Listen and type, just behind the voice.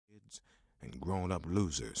and grown-up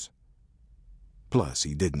losers. Plus,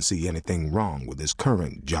 he didn't see anything wrong with his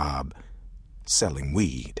current job, selling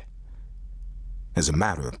weed. As a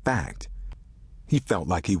matter of fact, he felt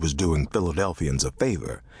like he was doing Philadelphians a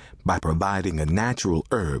favor by providing a natural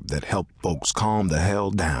herb that helped folks calm the hell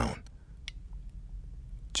down.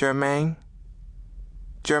 "Jermaine?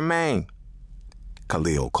 Jermaine!"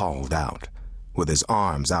 Khalil called out, with his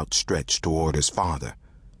arms outstretched toward his father.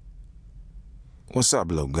 "What's up,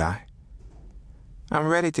 little guy?" "I'm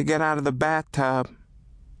ready to get out of the bathtub."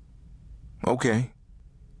 "Okay."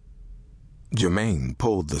 Jermaine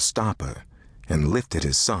pulled the stopper and lifted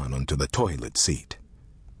his son onto the toilet seat.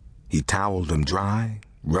 He toweled him dry,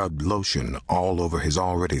 rubbed lotion all over his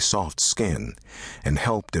already soft skin, and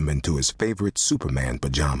helped him into his favorite Superman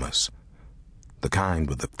pajamas, the kind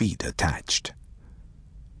with the feet attached.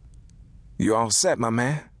 "You all set, my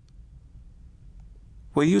man?"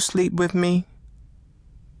 "Will you sleep with me?"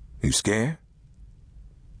 "You scared?"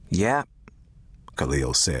 "Yep,"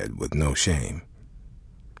 Khalil said with no shame.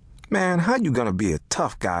 "Man, how you gonna be a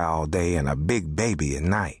tough guy all day and a big baby at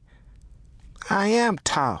night?" "I am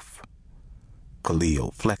tough."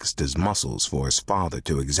 Khalil flexed his muscles for his father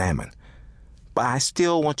to examine. "But I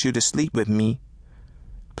still want you to sleep with me.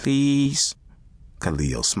 Please?"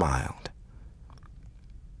 Khalil smiled.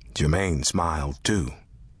 Jermaine smiled too.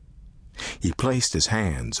 He placed his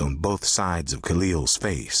hands on both sides of Khalil's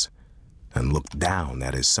face and looked down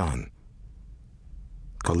at his son.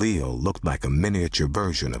 Khalil looked like a miniature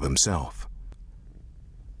version of himself.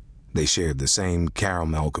 They shared the same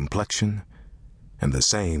caramel complexion and the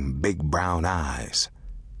same big brown eyes.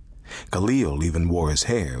 Khalil even wore his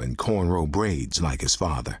hair in cornrow braids like his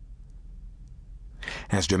father.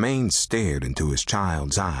 As Jermaine stared into his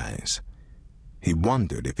child's eyes, he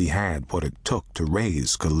wondered if he had what it took to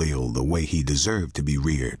raise Khalil the way he deserved to be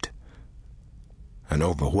reared. An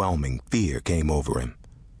overwhelming fear came over him.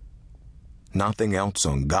 Nothing else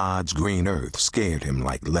on God's green earth scared him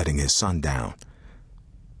like letting his son down.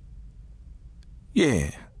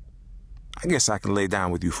 "Yeah, I guess I can lay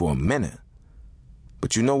down with you for a minute.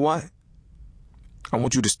 But you know what? I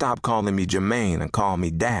want you to stop calling me Jermaine and call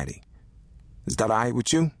me Daddy. Is that all right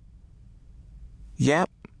with you?" "Yep,"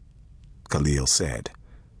 Khalil said,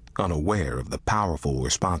 unaware of the powerful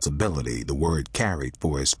responsibility the word carried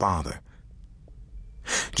for his father.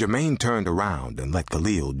 Jermaine turned around and let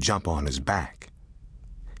Khalil jump on his back.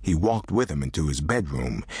 He walked with him into his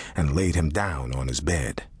bedroom and laid him down on his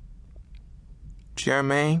bed.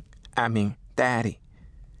 Daddy,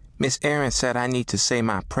 Miss Erin said I need to say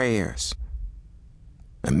my prayers."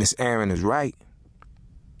 "And Miss Erin is right.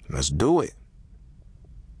 Let's do it."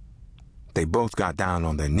 They both got down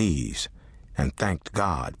on their knees and thanked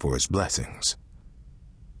God for his blessings.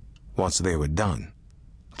 Once they were done,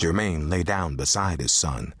 Jermaine lay down beside his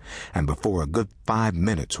son, and before a good 5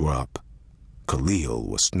 minutes were up, Khalil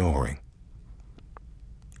was snoring.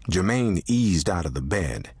 Jermaine eased out of the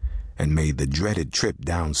bed and made the dreaded trip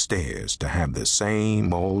downstairs to have the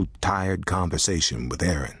same old tired conversation with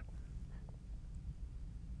Erin.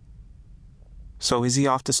 "So is he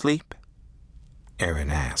off to sleep?" Erin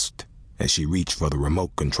asked, as she reached for the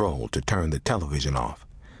remote control to turn the television off.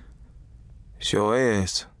 "Sure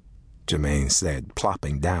is," Jermaine said,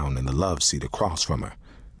 plopping down in the love seat across from her.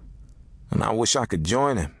 "And I wish I could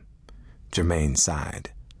join him," Jermaine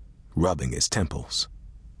sighed, rubbing his temples.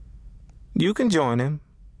 "You can join him,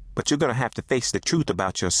 but you're going to have to face the truth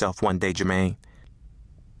about yourself one day, Jermaine."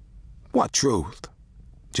 "What truth?"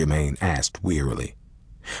 Jermaine asked wearily.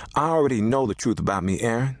 "I already know the truth about me,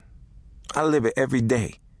 Erin. I live it every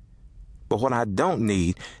day. But what I don't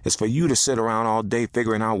need is for you to sit around all day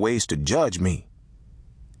figuring out ways to judge me."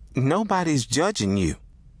 "Nobody's judging you.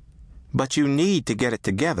 But you need to get it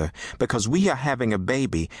together because we are having a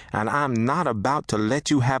baby and I'm not about to let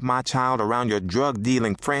you have my child around your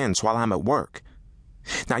drug-dealing friends while I'm at work.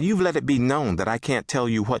 Now, you've let it be known that I can't tell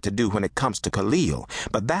you what to do when it comes to Khalil,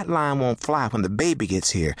 but that line won't fly when the baby gets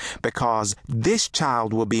here because this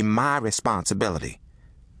child will be my responsibility."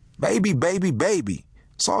 "Baby, baby, baby.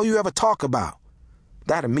 It's all you ever talk about.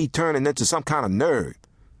 That and me turning into some kind of nerd.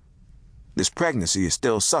 This pregnancy is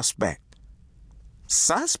still suspect."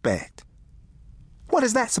 "Suspect? What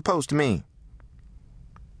is that supposed to mean?"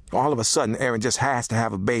 "All of a sudden, Erin just has to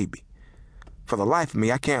have a baby. For the life of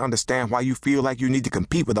me, I can't understand why you feel like you need to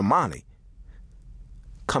compete with Amani."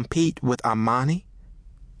 "Compete with Amani?"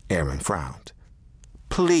 Erin frowned.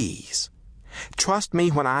 "Please. Trust me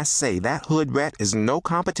when I say that hood rat is no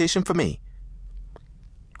competition for me."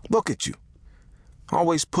 "Look at you.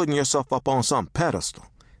 Always putting yourself up on some pedestal.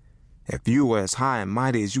 If you were as high and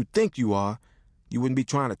mighty as you think you are, you wouldn't be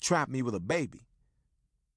trying to trap me with a baby."